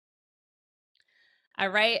All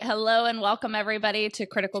right. Hello and welcome everybody to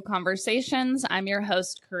Critical Conversations. I'm your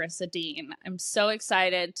host, Karissa Dean. I'm so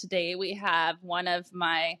excited. Today we have one of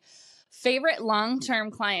my favorite long-term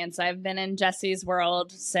clients. I've been in Jessie's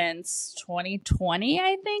world since 2020,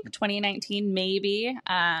 I think, 2019 maybe.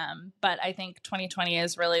 But I think 2020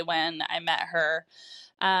 is really when I met her.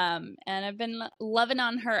 And I've been loving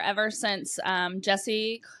on her ever since.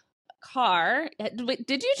 Jessie Carr.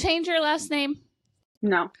 Did you change your last name?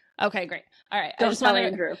 No. Okay, great. All right. Don't tell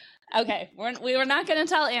Andrew. Okay. We were not going to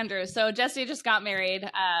tell Andrew. So Jessie just got married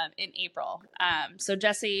in April. So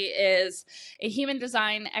Jessie is a human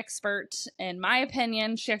design expert, in my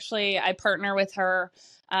opinion. I partner with her.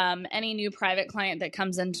 Any new private client that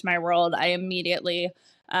comes into my world, I immediately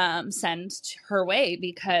send her way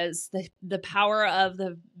because the power of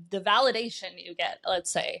the validation you get,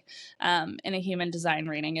 let's say, in a human design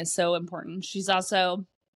reading is so important. She's also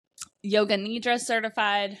Yoga Nidra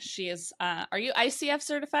certified. She is, are you ICF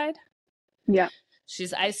certified? Yeah.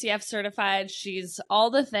 She's ICF certified. She's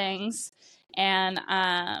all the things. And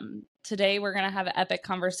today we're going to have an epic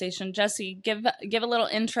conversation. Jessie, give a little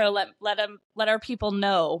intro. Let our people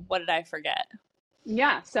know. What did I forget?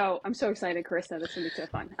 Yeah. So I'm so excited, Karissa. This is going to be so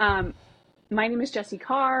fun. My name is Jessie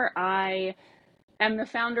Carr. I am the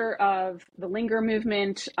founder of the Linger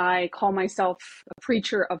movement. I call myself a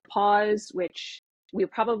preacher of pause, which we'll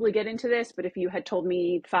probably get into this, but if you had told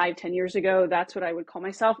me 5-10 years ago, that's what I would call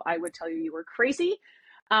myself, I would tell you were crazy.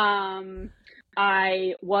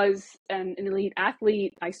 I was an elite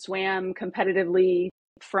athlete. I swam competitively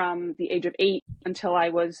from the age of 8 until I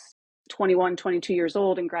was 21, 22 years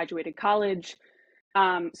old and graduated college.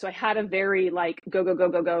 So I had a very go, go, go,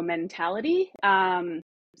 go, go mentality.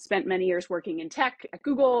 Spent many years working in tech at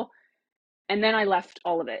Google. And then I left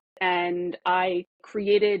all of it and I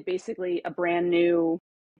created basically a brand new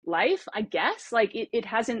life, I guess. It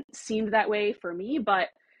hasn't seemed that way for me, but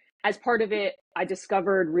as part of it, I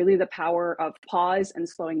discovered really the power of pause and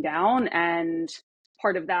slowing down. And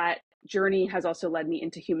part of that journey has also led me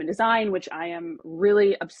into human design, which I am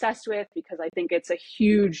really obsessed with because I think it's a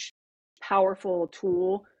huge, powerful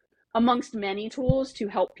tool amongst many tools to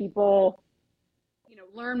help people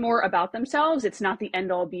learn more about themselves. It's not the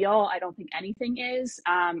end all be all. I don't think anything is.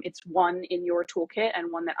 It's one in your toolkit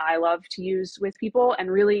and one that I love to use with people.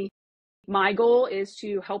 And really, my goal is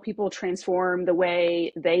to help people transform the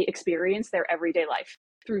way they experience their everyday life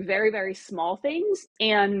through very, very small things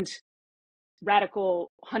and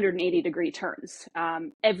radical 180-degree turns.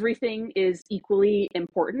 Everything is equally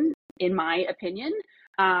important, in my opinion,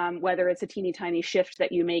 whether it's a teeny tiny shift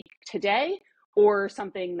that you make today or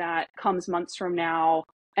something that comes months from now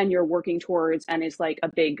and you're working towards and is like a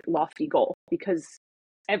big lofty goal, because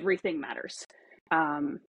everything matters.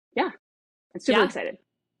 I'm super excited.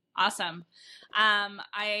 Awesome.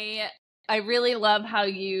 I really love how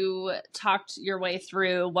you talked your way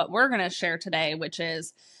through what we're going to share today, which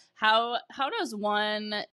is how does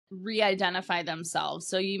one re-identify themselves?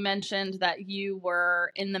 So you mentioned that you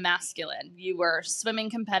were in the masculine, you were swimming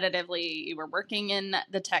competitively, you were working in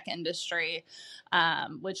the tech industry,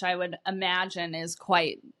 which I would imagine is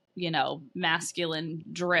quite, masculine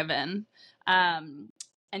driven. And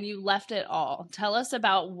you left it all. Tell us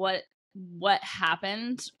about what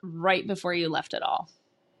happened right before you left it all.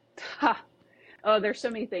 Oh, there's so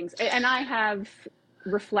many things. And I have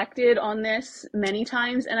reflected on this many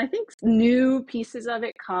times, and I think new pieces of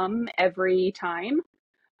it come every time.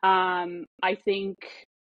 I think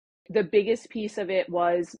the biggest piece of it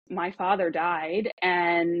was my father died,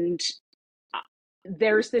 and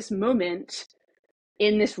there's this moment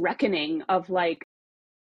in this reckoning of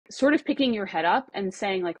sort of picking your head up and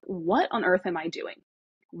saying what on earth am I doing?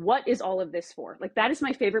 What is all of this for? That is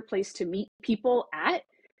my favorite place to meet people at,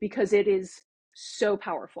 because it is so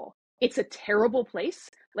powerful. It's a terrible place.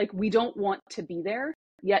 We don't want to be there.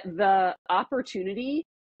 Yet the opportunity,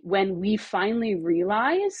 when we finally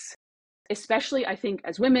realize, especially I think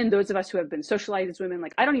as women, those of us who have been socialized as women,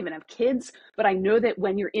 I don't even have kids, but I know that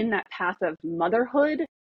when you're in that path of motherhood,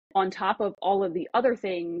 on top of all of the other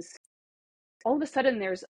things, all of a sudden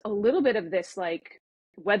there's a little bit of this,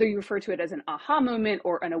 whether you refer to it as an aha moment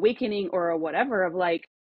or an awakening or a whatever, of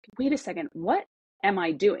wait a second, what am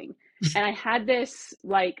I doing? And I had this,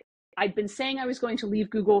 I'd been saying I was going to leave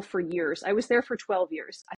Google for years. I was there for 12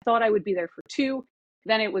 years. I thought I would be there for 2.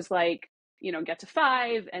 Then it was get to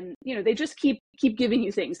 5. And, they just keep giving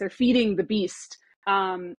you things. They're feeding the beast.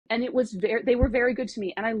 And it was they were very good to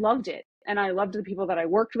me, and I loved it. And I loved the people that I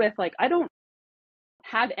worked with. I don't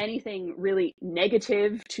have anything really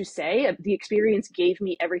negative to say. The experience gave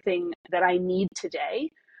me everything that I need today.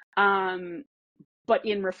 but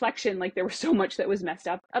in reflection, like there was so much that was messed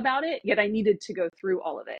up about it, yet I needed to go through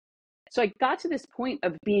all of it. So I got to this point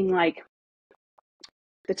of being like,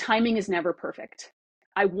 the timing is never perfect.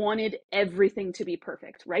 I wanted everything to be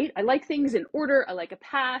perfect, right? I like things in order. I like a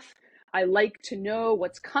path. I like to know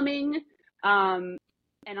what's coming. And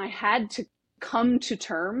I had to come to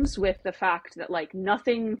terms with the fact that like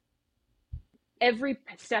nothing, every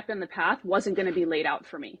step in the path wasn't going to be laid out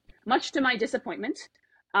for me, much to my disappointment.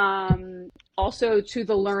 Also to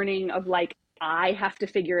the learning of like, I have to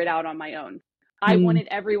figure it out on my own. I wanted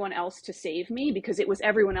everyone else to save me because it was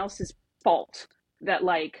everyone else's fault that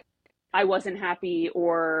like I wasn't happy,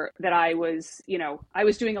 or that I was, you know, I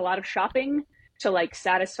was doing a lot of shopping to like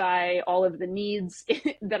satisfy all of the needs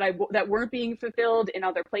that weren't being fulfilled in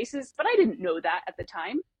other places, but I didn't know that at the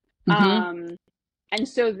time. And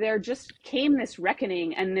so there just came this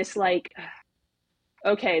reckoning and this like,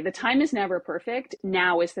 okay, the time is never perfect.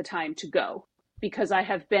 Now is the time to go, because I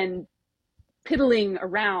have been piddling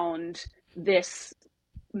around this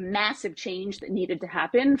massive change that needed to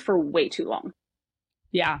happen for way too long.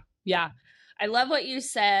 Yeah. Yeah. I love what you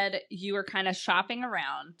said. You were kind of shopping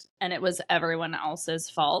around and it was everyone else's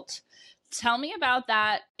fault. Tell me about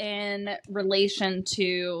that in relation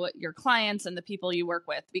to your clients and the people you work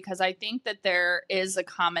with, because I think that there is a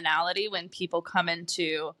commonality when people come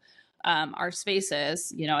into our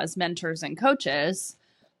spaces, you know, as mentors and coaches.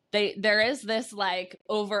 There is this like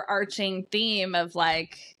overarching theme of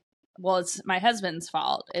like, well, it's my husband's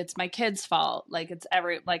fault. It's my kid's fault. Like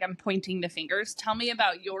like I'm pointing the fingers. Tell me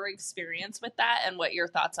about your experience with that and what your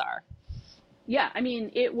thoughts are. Yeah. I mean,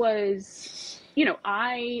 it was, you know,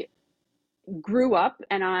 I grew up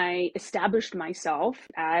and I established myself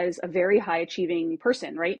as a very high achieving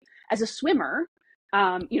person, right? As a swimmer,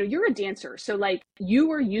 you know, you're a dancer. So like you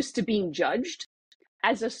were used to being judged.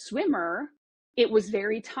 As a swimmer, it was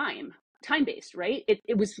very time based, right?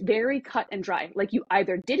 It was very cut and dry. Like you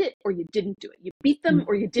either did it or you didn't do it. You beat them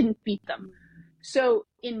or you didn't beat them. So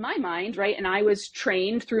in my mind, right, and I was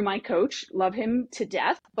trained through my coach, love him to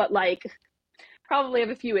death, but like probably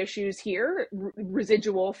have a few issues here,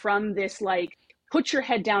 residual from this like put your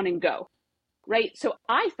head down and go, right? So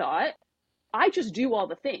I thought I just do all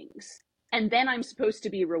the things and then I'm supposed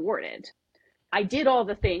to be rewarded. I did all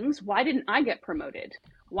the things. Why didn't I get promoted?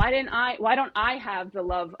 Why don't I have the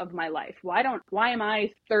love of my life? Why am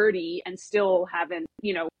I 30 and still haven't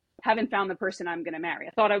found the person I'm going to marry?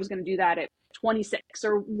 I thought I was going to do that at 26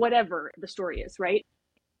 or whatever the story is, right?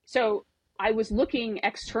 So I was looking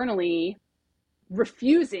externally,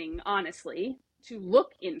 refusing honestly to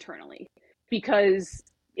look internally, because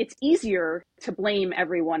it's easier to blame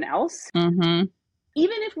everyone else, even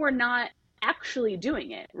if we're not actually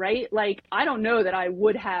doing it, right? Like, I don't know that I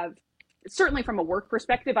would have, certainly from a work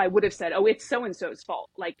perspective, I would have said, oh, it's so-and-so's fault.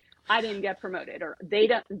 Like, I didn't get promoted, or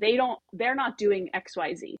they're not doing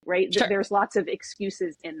XYZ, right? Sure. There's lots of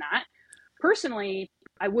excuses in that. Personally,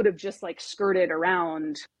 I would have just like skirted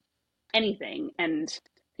around anything and,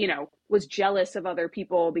 you know, was jealous of other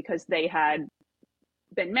people because they had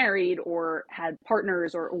been married or had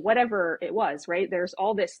partners or whatever it was, right? There's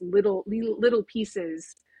all this little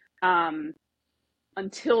pieces,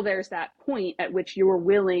 until there's that point at which you're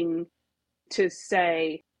willing to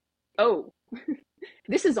say, oh,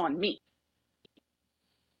 this is on me.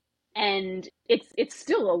 And it's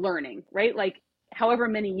still a learning, right? Like however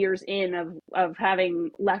many years in of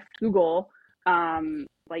having left Google,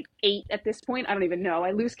 like 8 at this point, I don't even know,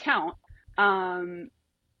 I lose count.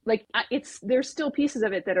 Like there's still pieces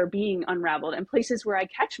of it that are being unraveled, and places where I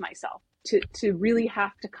catch myself to really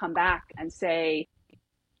have to come back and say,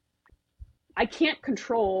 I can't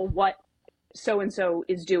control what so-and-so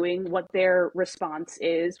is doing, what their response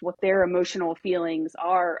is, what their emotional feelings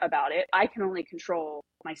are about it. I can only control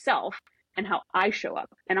myself and how I show up,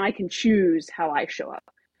 and I can choose how I show up.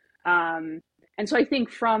 And so I think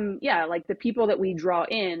from, like the people that we draw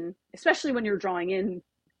in, especially when you're drawing in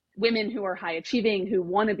women who are high achieving, who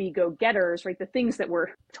want to be go-getters, right? The things that we're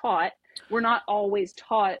taught, we're not always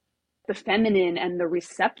taught the feminine and the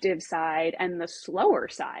receptive side and the slower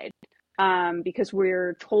side, because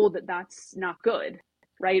we're told that that's not good,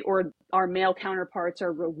 right? Or our male counterparts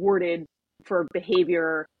are rewarded for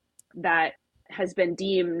behavior that has been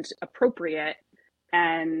deemed appropriate,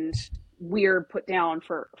 and we're put down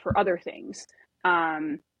for other things.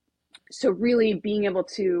 So really being able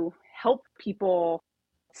to help people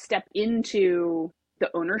step into the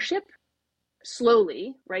ownership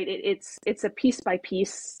slowly, right? It's a piece by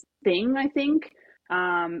piece thing, I think.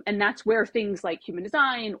 And that's where things like human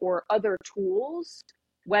design or other tools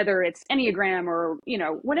whether it's Enneagram or, you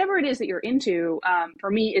know, whatever it is that you're into. For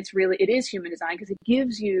me, it is human design, because it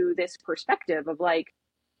gives you this perspective of like,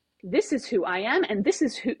 this is who I am, and this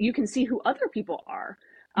is who you can see who other people are,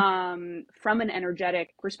 from an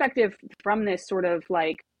energetic perspective, from this sort of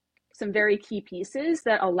like some very key pieces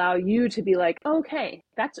that allow you to be like, okay,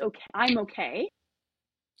 that's okay. I'm okay.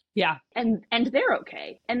 Yeah. And they're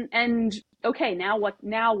okay. And okay, now what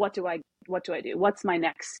do I do? What's my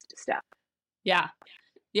next step? Yeah.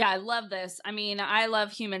 Yeah, I love this. I mean, I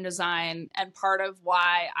love human design, and part of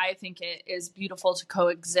why I think it is beautiful to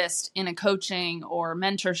coexist in a coaching or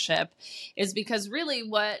mentorship is because really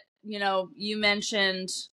what, you know, you mentioned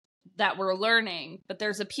that we're learning, but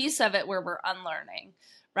there's a piece of it where we're unlearning,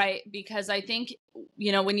 right? Because I think,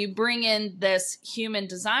 you know, when you bring in this human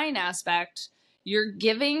design aspect, you're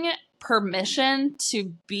giving permission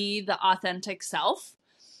to be the authentic self.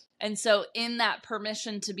 And so in that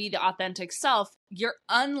permission to be the authentic self, you're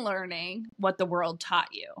unlearning what the world taught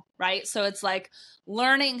you, right? So it's like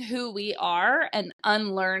learning who we are and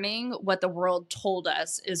unlearning what the world told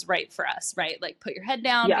us is right for us, right? Like put your head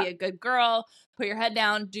down, Yeah. be a good girl, put your head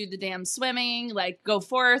down, do the damn swimming, like go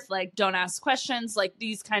forth, like don't ask questions, like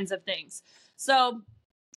these kinds of things. So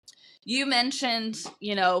you mentioned,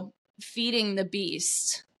 you know, feeding the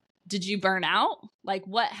beast. Did you burn out? Like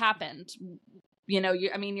what happened? You know,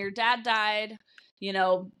 I mean, your dad died, you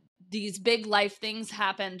know, these big life things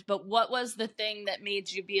happened, but what was the thing that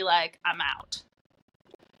made you be like, I'm out?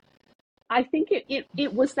 I think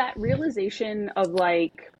it was that realization of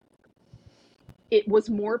like, it was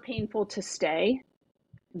more painful to stay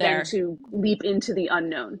than There. to leap into the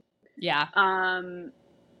unknown. Yeah. And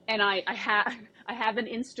I have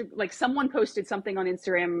an like someone posted something on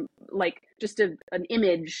Instagram, like just an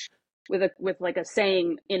image with like a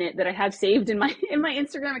saying in it that I have saved in my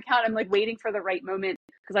Instagram account. I'm like waiting for the right moment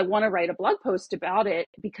because I want to write a blog post about it,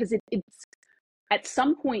 because it's at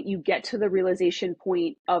some point you get to the realization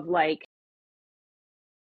point of like,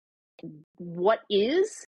 what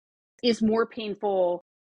is more painful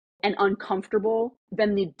and uncomfortable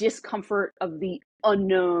than the discomfort of the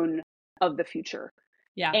unknown of the future.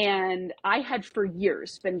 Yeah. And I had for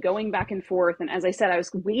years been going back and forth. And as I said, I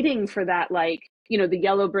was waiting for that, like, you know, the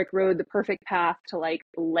yellow brick road, the perfect path to like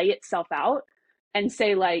lay itself out and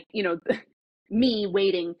say, like, you know, me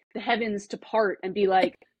waiting the heavens to part and be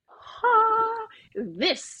like, ha,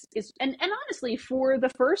 this is, and honestly, for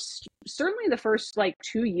certainly the first like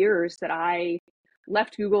 2 years that I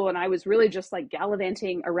left Google and I was really just like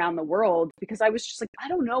gallivanting around the world, because I was just like, I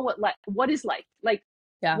don't know what is life. Like,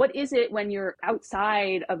 Yeah. what is it when you're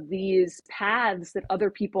outside of these paths that other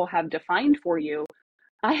people have defined for you?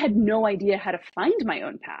 I had no idea how to find my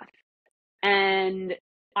own path. And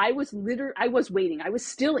I was waiting. I was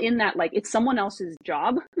still in that, like, it's someone else's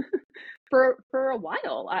job for a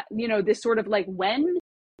while. You know, this sort of like, when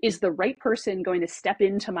is the right person going to step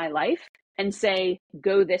into my life and say,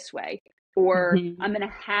 go this way? Or I'm going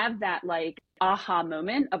to have that like aha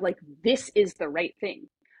moment of like, this is the right thing.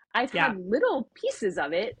 I've Yeah. had little pieces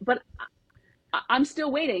of it, but I'm still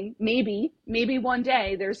waiting. Maybe one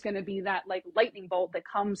day there's going to be that like lightning bolt that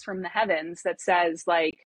comes from the heavens that says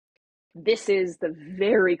like, this is the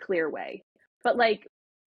very clear way. But like,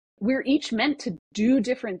 we're each meant to do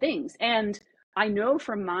different things. And I know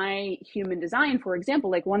from my human design, for example,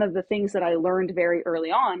 like one of the things that I learned very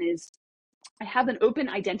early on is I have an open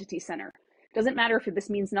identity center. Doesn't matter if this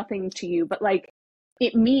means nothing to you, but like,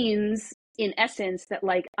 it means in essence that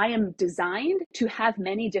like, I am designed to have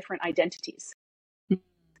many different identities.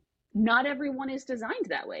 Not everyone is designed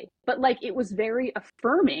that way, but like, it was very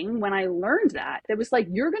affirming when I learned that. It was like,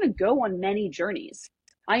 you're going to go on many journeys.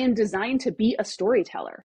 I am designed to be a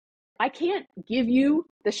storyteller. I can't give you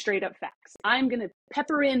the straight up facts. I'm going to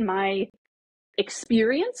pepper in my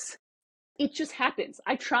experience. It just happens.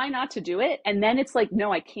 I try not to do it. And then it's like,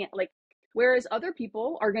 no, I can't. Like, whereas other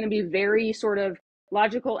people are going to be very sort of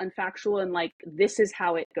logical and factual and like, this is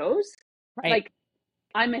how it goes. Right. Like,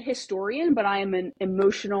 I'm a historian, but I am an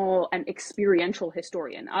emotional and experiential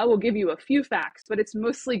historian. I will give you a few facts, but it's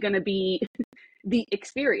mostly going to be the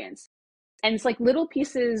experience. And it's like little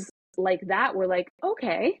pieces like that were like,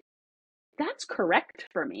 okay, that's correct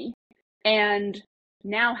for me. And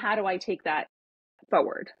now how do I take that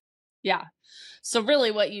forward? Yeah. So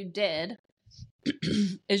really what you did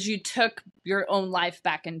is you took your own life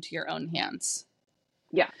back into your own hands.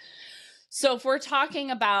 Yeah. So if we're talking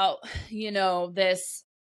about, you know, this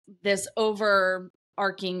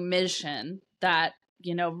overarching mission that,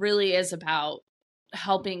 you know, really is about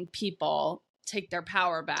helping people take their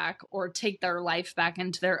power back or take their life back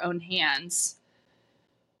into their own hands.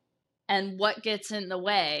 And what gets in the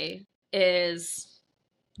way is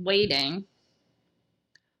waiting,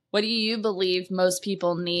 what do you believe most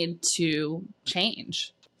people need to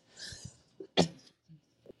change?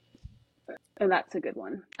 Oh, that's a good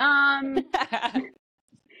one.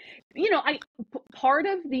 Part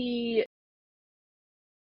of the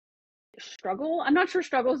struggle, I'm not sure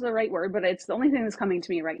struggle is the right word, but it's the only thing that's coming to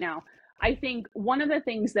me right now. I think one of the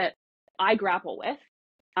things that I grapple with,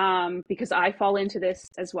 because I fall into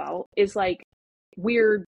this as well, is like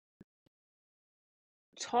we're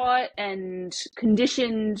taught and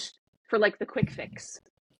conditioned for like the quick fix.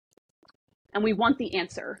 And we want the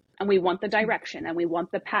answer, and we want the direction, and we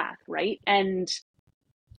want the path, right? And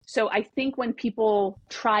so I think when people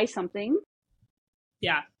try something,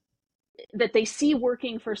 yeah, that they see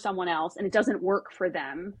working for someone else and it doesn't work for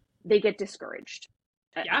them, they get discouraged.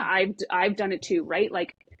 Yeah. I've done it too, right?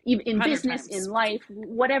 Like even in business, times. in life,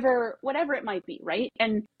 whatever it might be, right?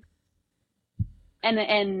 And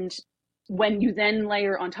when you then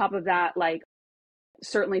layer on top of that, like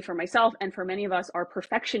certainly for myself and for many of us, our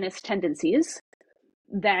perfectionist tendencies,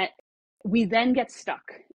 that we then get stuck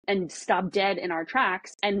and stop dead in our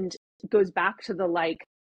tracks, and it goes back to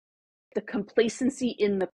the complacency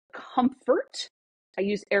in the comfort. I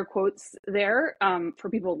use air quotes there for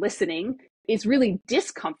people listening. It's really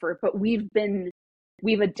discomfort, but we've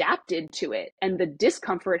adapted to it, and the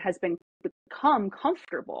discomfort has become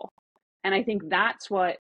comfortable. And I think that's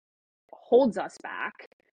what holds us back.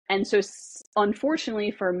 And so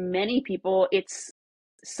unfortunately for many people, it's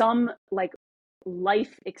some like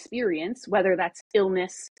life experience, whether that's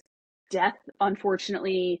illness, death,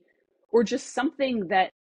 unfortunately, or just something that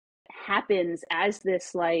happens as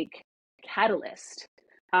this like catalyst.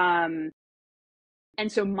 And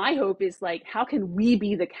so my hope is like, how can we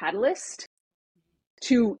be the catalyst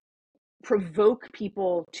to provoke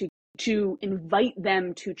people to invite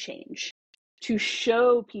them to change, to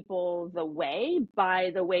show people the way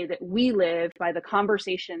by the way that we live, by the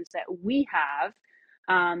conversations that we have,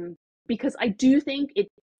 because I do think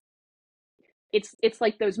it's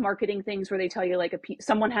like those marketing things where they tell you like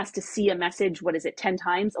someone has to see a message, what is it, 10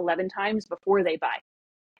 times, 11 times before they buy.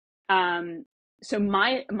 So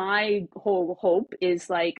my whole hope is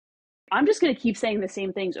like, I'm just going to keep saying the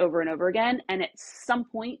same things over and over again, and at some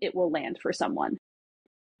point it will land for someone.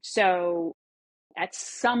 So at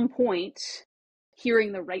some point,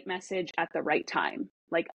 hearing the right message at the right time,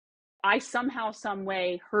 like I somehow, some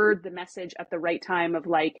way heard the message at the right time of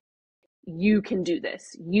like, you can do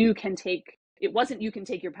this. It wasn't you can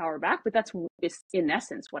take your power back, but that's in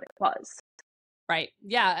essence what it was. Right.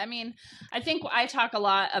 Yeah. I mean, I think I talk a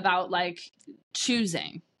lot about like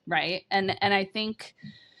choosing, right? And I think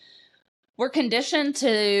we're conditioned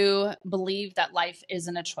to believe that life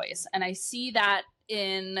isn't a choice. And I see that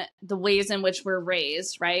in the ways in which we're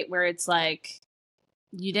raised, right? Where it's like,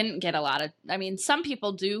 you didn't get a lot of, I mean, some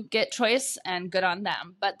people do get choice and good on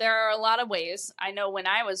them, but there are a lot of ways. I know when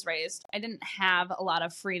I was raised, I didn't have a lot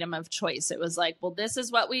of freedom of choice. It was like, well, this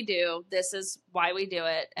is what we do. This is why we do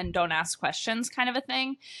it. And don't ask questions kind of a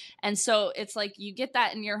thing. And so it's like, you get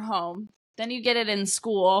that in your home, then you get it in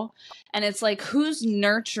school. And it's like, who's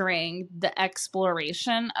nurturing the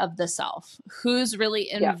exploration of the self? Who's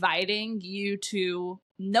really inviting you to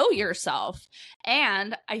know yourself?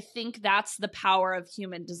 And I think that's the power of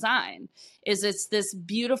human design, is it's this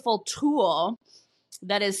beautiful tool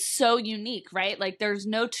that is so unique, right? Like there's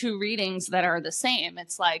no two readings that are the same.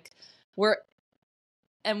 It's like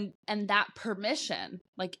and that permission,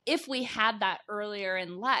 like if we had that earlier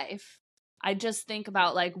in life, I just think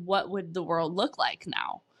about like, what would the world look like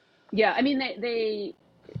now? Yeah. I mean, they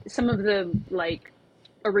some of the like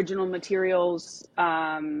original materials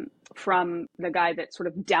from the guy that sort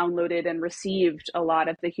of downloaded and received a lot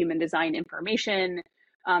of the human design information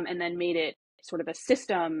and then made it sort of a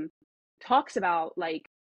system, talks about like,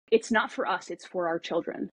 it's not for us, it's for our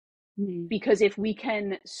children. Mm-hmm. Because if we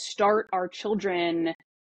can start our children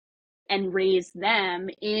and raise them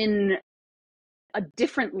in a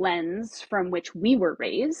different lens from which we were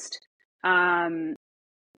raised,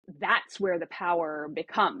 that's where the power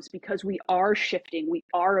becomes, because we are shifting, we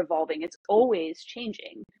are evolving, it's always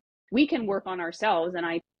changing. We can work on ourselves, and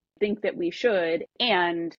I think that we should.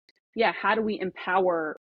 And yeah, how do we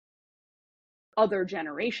empower other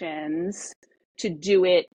generations to do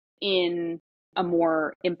it in a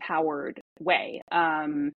more empowered way?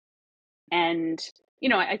 And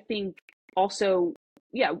I think also,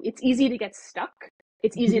 yeah, it's easy to get stuck.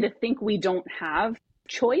 It's easy to think we don't have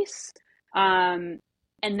choice. And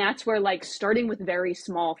that's where like starting with very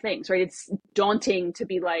small things, right? It's daunting to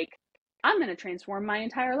be like, I'm going to transform my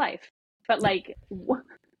entire life. But like,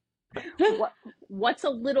 what's a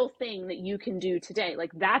little thing that you can do today?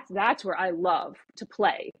 Like that's where I love to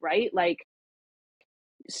play, right? Like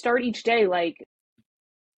start each day like,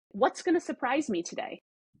 what's going to surprise me today?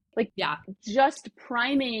 Like Yeah. just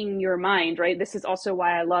priming your mind, right? This is also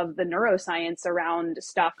why I love the neuroscience around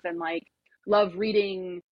stuff and like love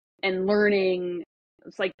reading and learning.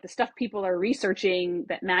 It's like the stuff people are researching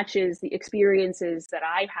that matches the experiences that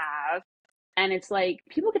I have. And it's like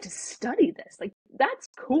people get to study this. Like that's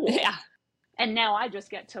cool. Yeah. And now I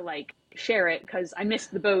just get to like share it because I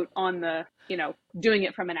missed the boat on the, doing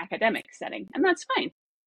it from an academic setting. And that's fine.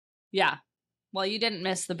 Yeah. Well, you didn't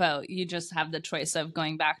miss the boat. You just have the choice of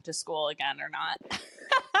going back to school again or not.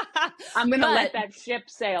 I'm going to let that ship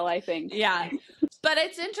sail, I think. Yeah. But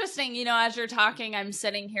it's interesting, as you're talking, I'm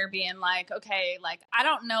sitting here being like, okay, like, I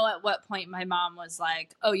don't know at what point my mom was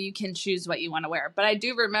like, oh, you can choose what you want to wear. But I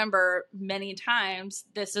do remember many times,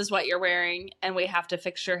 this is what you're wearing, and we have to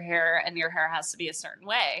fix your hair, and your hair has to be a certain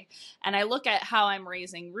way. And I look at how I'm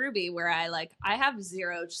raising Ruby, where I have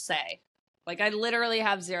zero say. Like, I literally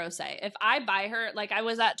have zero say. If I buy her, like, I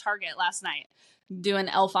was at Target last night doing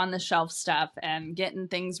Elf on the Shelf stuff and getting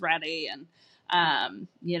things ready and,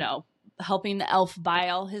 helping the elf buy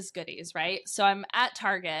all his goodies, right? So I'm at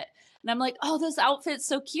Target and I'm like, oh, this outfit's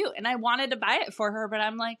so cute. And I wanted to buy it for her, but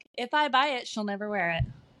I'm like, if I buy it, she'll never wear it.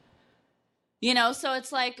 So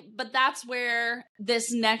it's like, but that's where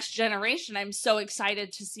this next generation, I'm so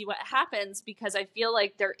excited to see what happens because I feel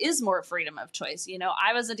like there is more freedom of choice.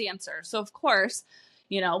 I was a dancer. So of course,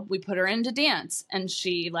 we put her into dance and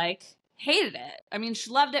she like hated it. I mean,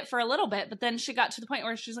 she loved it for a little bit, but then she got to the point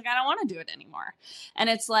where she's like, I don't want to do it anymore. And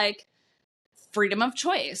it's like freedom of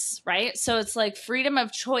choice, right? So it's like freedom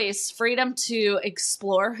of choice, freedom to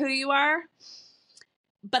explore who you are.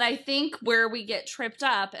 But I think where we get tripped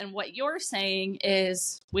up and what you're saying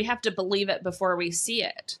is we have to believe it before we see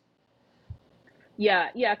it. Yeah.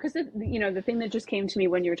 Because the thing that just came to me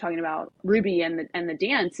when you were talking about Ruby and the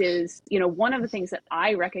dance is, one of the things that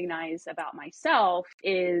I recognize about myself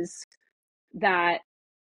is that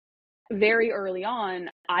very early on,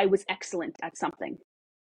 I was excellent at something.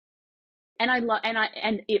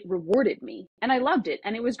 And it rewarded me and I loved it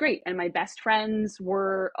and it was great. And my best friends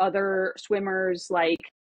were other swimmers,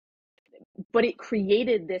 but it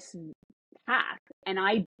created this path. And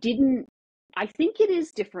I think it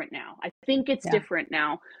is different now. I think it's different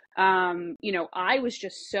now. I was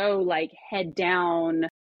just so like head down.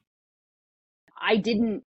 I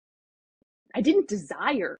didn't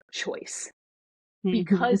desire choice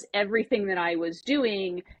because everything that I was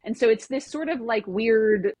doing. And so it's this sort of like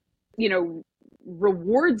weird,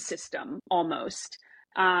 reward system almost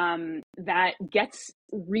that gets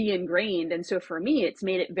re-ingrained. And so for me, it's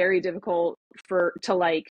made it very difficult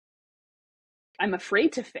I'm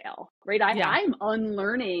afraid to fail, right? I'm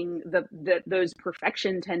unlearning those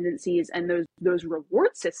perfection tendencies and those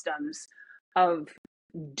reward systems of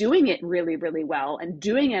doing it really, really well and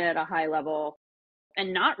doing it at a high level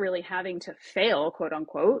and not really having to fail, quote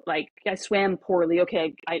unquote. Like I swam poorly.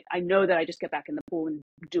 Okay. I know that I just get back in the pool and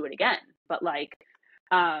do it again. But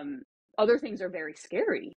other things are very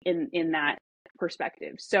scary in that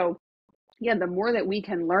perspective. So yeah, the more that we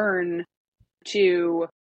can learn to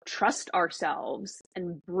trust ourselves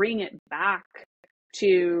and bring it back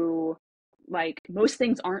to like most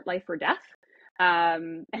things aren't life or death.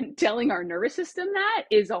 And telling our nervous system that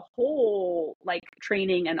is a whole like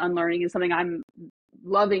training and unlearning is something I'm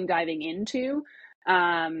loving diving into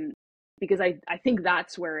because I think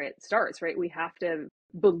that's where it starts, right? We have to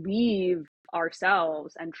believe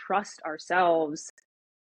ourselves and trust ourselves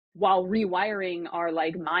while rewiring our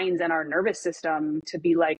like minds and our nervous system to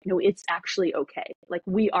be like, no, it's actually okay. Like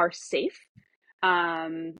we are safe.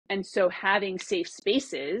 And so having safe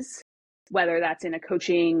spaces, whether that's in a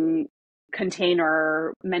coaching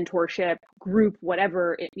container, mentorship group,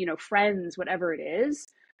 whatever it, friends, whatever it is,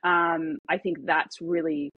 I think that's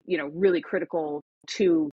really, really critical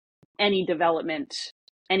to any development,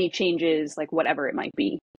 any changes, like whatever it might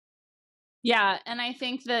be. Yeah. And I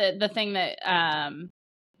think the thing that,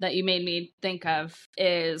 that you made me think of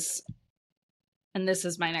is, and this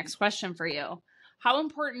is my next question for you, how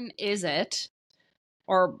important is it,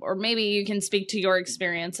 or maybe you can speak to your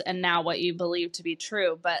experience and now what you believe to be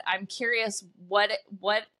true, but I'm curious, what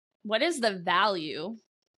is the value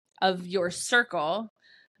of your circle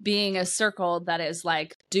being a circle that is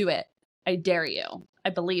like, do it, I dare you, I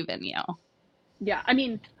believe in you? Yeah, I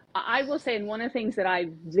mean, I will say, and one of the things that I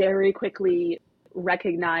very quickly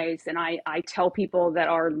recognized, and I tell people that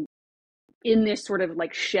are in this sort of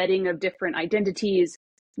like shedding of different identities,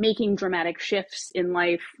 making dramatic shifts in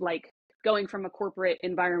life, like going from a corporate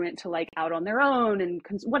environment to like out on their own and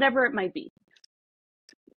whatever it might be.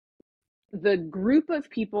 the group of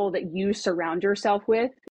people that you surround yourself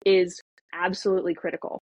with is absolutely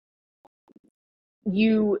critical.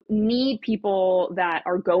 You need people that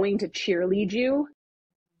are going to cheerlead you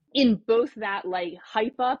in both that like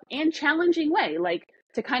hype up and challenging way, like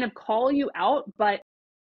to kind of call you out, but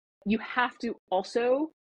you have to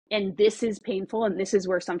also, and this is painful, and this is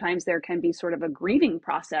where sometimes there can be sort of a grieving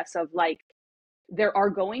process of like, there are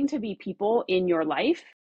going to be people in your life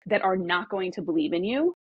that are not going to believe in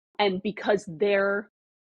you. And because they're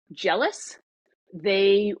jealous,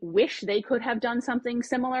 they wish they could have done something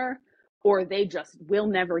similar, or they just will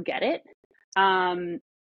never get it. And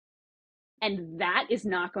that is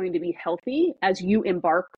not going to be healthy as you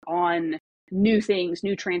embark on new things,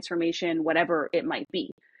 new transformation, whatever it might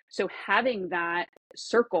be. So having that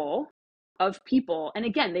circle of people, and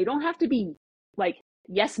again, they don't have to be like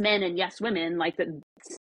yes men and yes women, like the,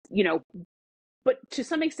 you know, but to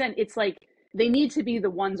some extent, it's like they need to be the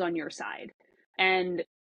ones on your side and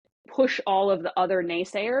push all of the other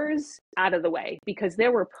naysayers out of the way, because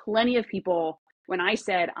there were plenty of people when I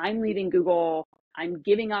said, I'm leaving Google, I'm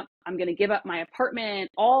giving up, I'm going to give up my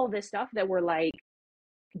apartment, all this stuff, that were like,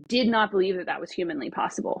 did not believe that that was humanly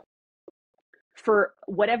possible for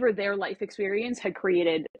whatever their life experience had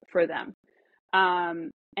created for them.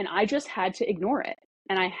 And I just had to ignore it.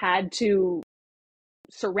 And I had to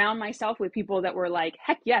surround myself with people that were like,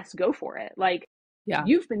 heck yes, go for it. Like, Yeah.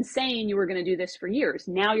 You've been saying you were going to do this for years.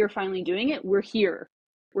 Now you're finally doing it. We're here.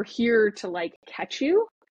 We're here to like catch you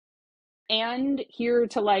and here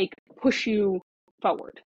to like push you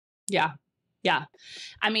forward. Yeah. Yeah.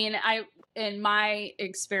 I mean, in my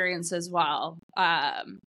experience as well, I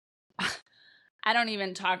don't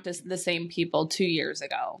even talk to the same people 2 years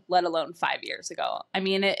ago, let alone 5 years ago. I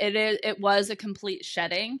mean, it was a complete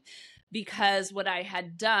shedding, because what I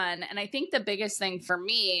had done, and I think the biggest thing for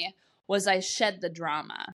me was I shed the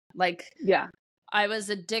drama. Like, yeah, I was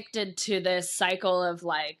addicted to this cycle of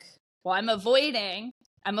like, well, I'm avoiding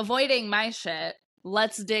my shit.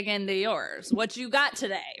 Let's dig into yours. What you got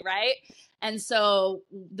today, right? And so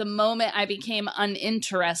the moment I became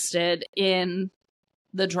uninterested in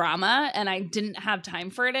the drama and I didn't have time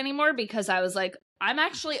for it anymore, because I was like, I'm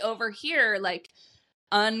actually over here like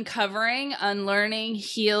uncovering, unlearning,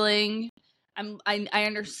 healing. I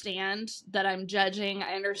understand that I'm judging.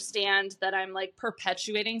 I understand that I'm like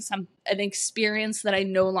perpetuating an experience that I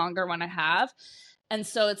no longer want to have. And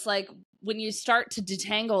so it's like when you start to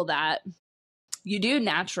detangle that, you do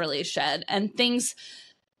naturally shed, and things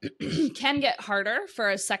can get harder for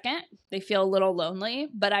a second. They feel a little lonely,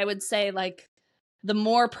 but I would say like the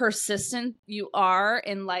more persistent you are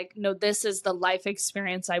in like, no, this is the life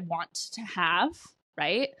experience I want to have,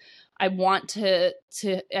 right? I want to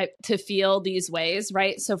feel these ways,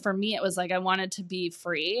 right? So for me, it was like I wanted to be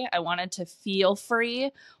free. I wanted to feel free.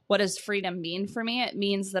 What does freedom mean for me? It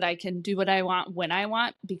means that I can do what I want when I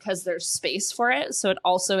want, because there's space for it. So it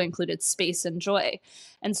also included space and joy.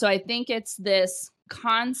 And so I think it's this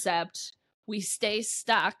concept, we stay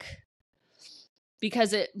stuck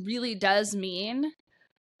because it really does mean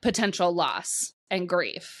potential loss and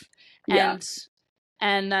grief. Yeah.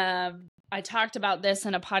 And I talked about this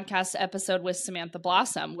in a podcast episode with Samantha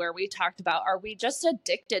Blossom, where we talked about, are we just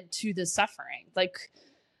addicted to the suffering? Like,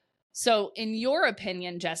 so in your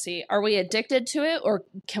opinion, Jessie, are we addicted to it, or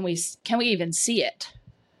can we even see it?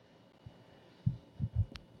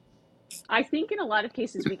 I think in a lot of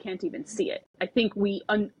cases we can't even see it. I think we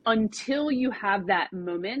until you have that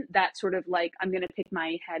moment, that sort of like, I'm going to pick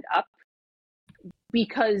my head up,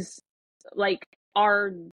 because like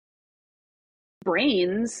our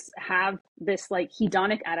brains have this like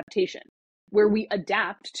hedonic adaptation where we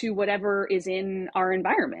adapt to whatever is in our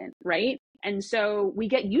environment, right? And so we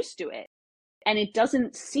get used to it, and it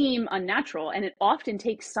doesn't seem unnatural, and it often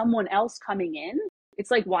takes someone else coming in. It's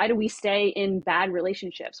like, why do we stay in bad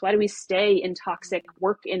relationships? Why do we stay in toxic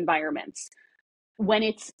work environments? When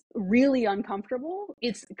it's really uncomfortable,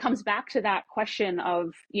 it comes back to that question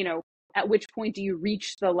of, you know, at which point do you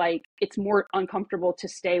reach the like, it's more uncomfortable to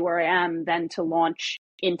stay where I am than to launch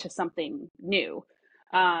into something new.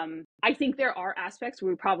 I think there are aspects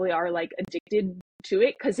where we probably are like addicted to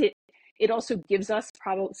it, because it also gives us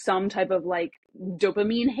probably some type of like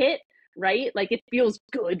dopamine hit, right? Like it feels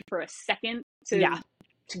good for a second to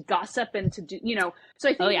gossip and to do, you know. So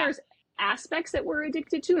I think there's aspects that we're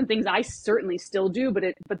addicted to, and things I certainly still do,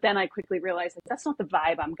 but then I quickly realized that that's not the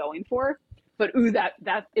vibe I'm going for. But ooh, that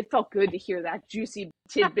it felt good to hear that juicy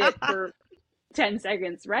tidbit for 10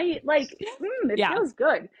 seconds, right? Like, it feels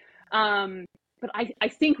good. But I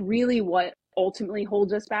think really what ultimately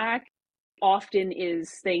holds us back often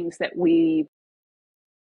is things that we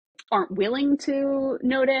aren't willing to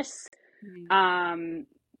notice, Mm.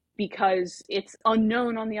 because it's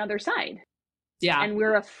unknown on the other side. Yeah. And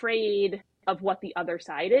we're afraid of what the other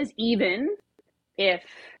side is, even if,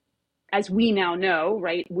 as we now know,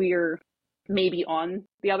 right, we're maybe on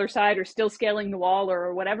the other side or still scaling the wall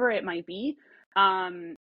or whatever it might be.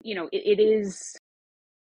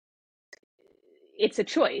 It's a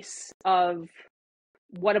choice of,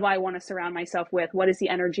 what do I want to surround myself with? What is the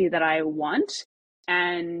energy that I want?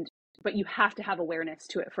 But you have to have awareness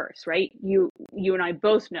to it first, right? You and I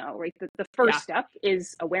both know, right? The first Yeah. step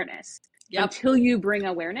is awareness. Yep. Until you bring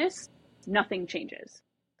awareness, nothing changes.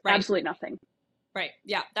 Right. Absolutely nothing. Right.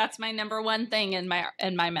 Yeah. That's my number one thing in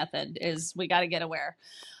my method is we got to get aware.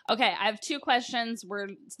 Okay. I have 2 questions. We're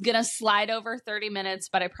going to slide over 30 minutes,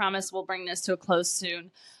 but I promise we'll bring this to a close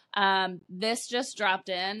soon. This just dropped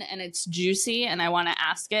in and it's juicy and I want to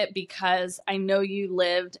ask it because I know you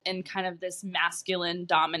lived in kind of this masculine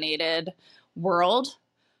dominated world.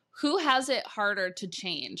 Who has it harder to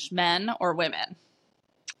change, men or women?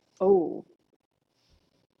 Oh,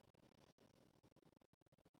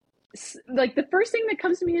 like the first thing that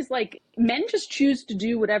comes to me is like, men just choose to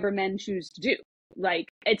do whatever men choose to do.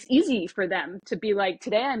 Like, it's easy for them to be like,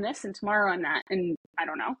 today I'm this and tomorrow I'm that, and I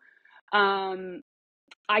don't know.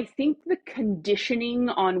 I think the conditioning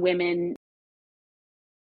on women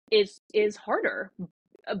is harder,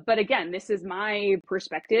 but again, this is my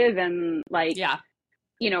perspective, and like, Yeah.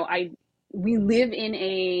 We live in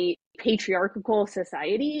a patriarchal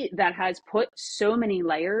society that has put so many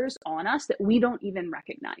layers on us that we don't even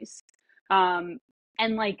recognize. And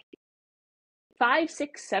like 5,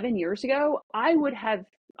 6, 7 years ago, I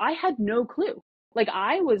had no clue. Like,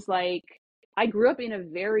 I grew up in a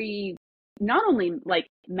very, not only like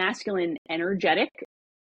masculine, energetic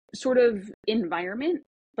sort of environment,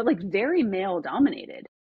 but like very male dominated.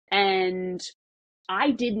 And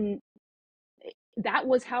I didn't that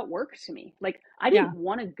was how it worked to me. Like, I didn't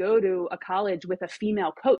want to go to a college with a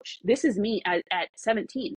female coach. This is me at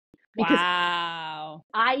 17, because Wow.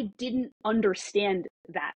 I didn't understand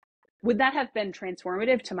that. Would that have been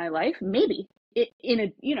transformative to my life? Maybe.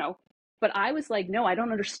 But I was like, no, I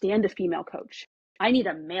don't understand a female coach. I need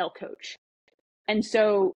a male coach. And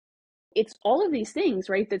so it's all of these things,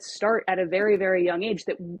 right, that start at a very, very young age,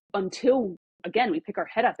 that until, again, we pick our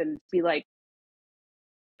head up and be like,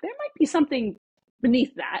 there might be something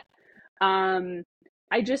beneath that. I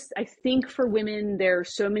think for women, there are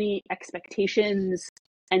so many expectations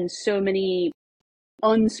and so many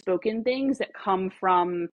unspoken things that come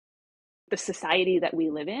from the society that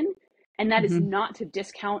we live in. And that is not to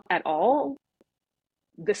discount at all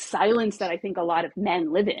the silence that I think a lot of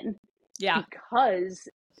men live in. Yeah. Because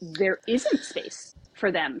there isn't space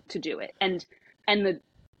for them to do it. And the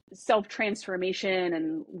self-transformation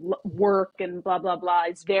and work and blah, blah, blah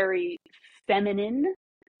is very feminine.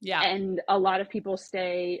 Yeah. And a lot of people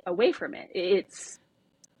stay away from it.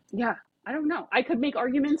 I don't know. I could make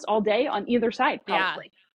arguments all day on either side,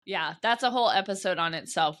 probably. Yeah, that's a whole episode on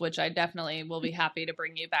itself, which I definitely will be happy to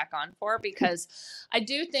bring you back on for, because I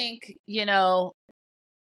do think,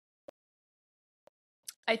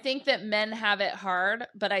 I think that men have it hard,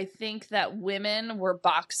 but I think that women were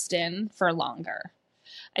boxed in for longer.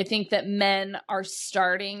 I think that men are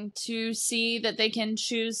starting to see that they can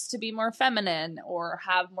choose to be more feminine or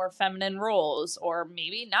have more feminine roles, or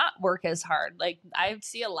maybe not work as hard. Like, I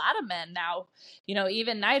see a lot of men now,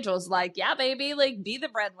 even Nigel's like, yeah, baby, like, be the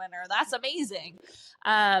breadwinner. That's amazing.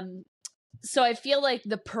 So I feel like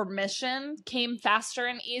the permission came faster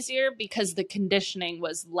and easier because the conditioning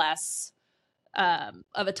was less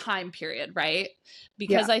of a time period, right?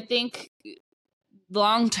 Because I think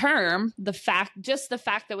long term, the fact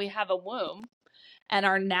that we have a womb and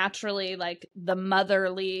are naturally like the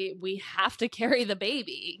motherly, we have to carry the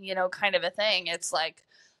baby, kind of a thing. It's like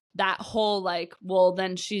that whole like, well,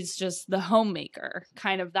 then she's just the homemaker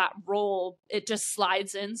kind of that role. It just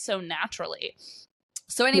slides in so naturally.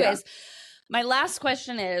 So anyways, my last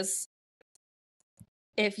question is,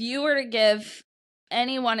 if you were to give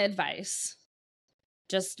anyone advice,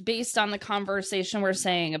 just based on the conversation we're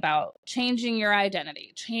saying about changing your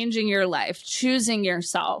identity, changing your life, choosing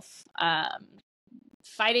yourself,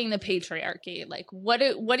 fighting the patriarchy, like what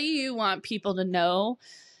do you want people to know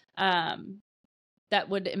that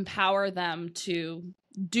would empower them to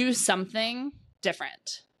do something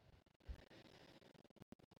different?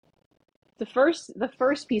 The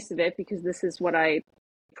first piece of it, because this is what I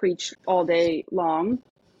preach all day long,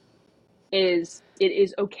 is it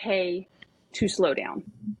is okay to slow down.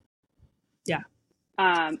 Yeah.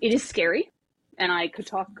 It is scary, and I could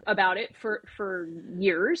talk about it for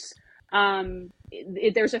years.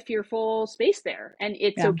 There's a fearful space there, and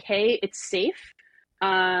it's okay. It's safe.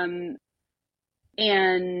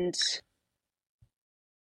 And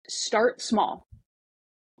start small.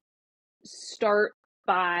 Start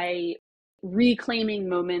by reclaiming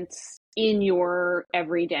moments in your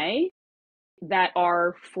everyday that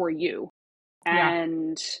are for you. Yeah.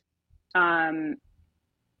 And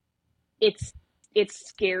it's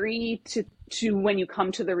scary to when you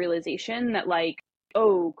come to the realization that, like,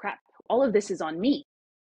 oh crap, all of this is on me.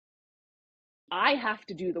 I have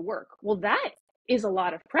to do the work. Well, that is a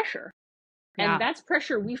lot of pressure. And Yeah. that's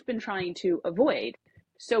pressure we've been trying to avoid.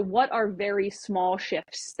 So what are very small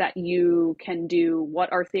shifts that you can do?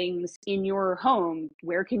 What are things in your home?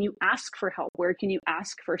 Where can you ask for help? Where can you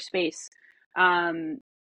ask for space?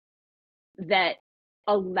 That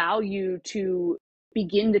allow you to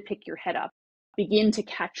begin to pick your head up, begin to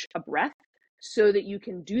catch a breath, so that you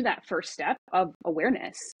can do that first step of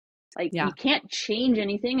awareness. Like, Yeah. you can't change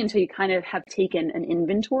anything until you kind of have taken an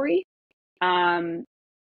inventory.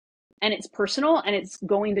 And it's personal, and it's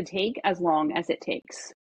going to take as long as it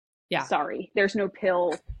takes. Yeah. Sorry, there's no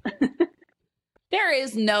pill. There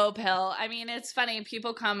is no pill. I mean, it's funny.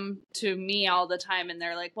 People come to me all the time and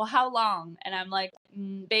they're like, well, how long? And I'm like,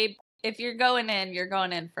 babe, if you're going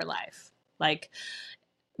in for life. Like,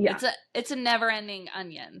 Yeah. it's a never ending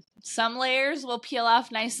onion. Some layers will peel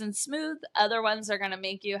off nice and smooth. Other ones are going to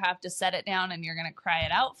make you have to set it down and you're going to cry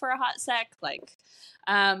it out for a hot sec. Like,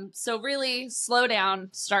 so really slow down,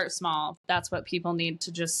 start small. That's what people need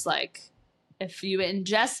to just, like, if you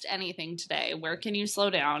ingest anything today, where can you slow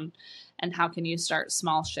down and how can you start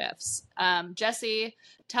small shifts? Jessie,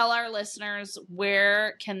 tell our listeners,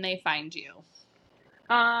 where can they find you?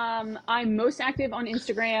 I'm most active on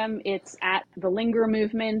Instagram. It's at the Linger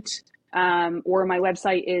Movement, or my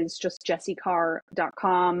website is just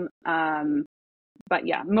jessiecarr.com. But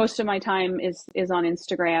yeah, most of my time is on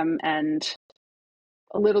Instagram, and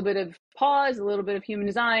a little bit of pause, a little bit of human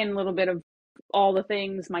design, a little bit of all the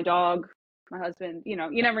things, my dog, my husband, you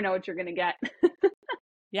never know what you're going to get.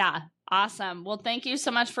 Yeah. Awesome. Well, thank you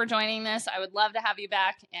so much for joining this. I would love to have you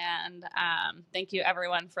back. And thank you,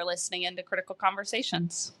 everyone, for listening into Critical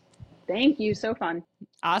Conversations. Thank you. So fun.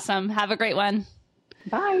 Awesome. Have a great one.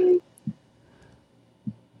 Bye.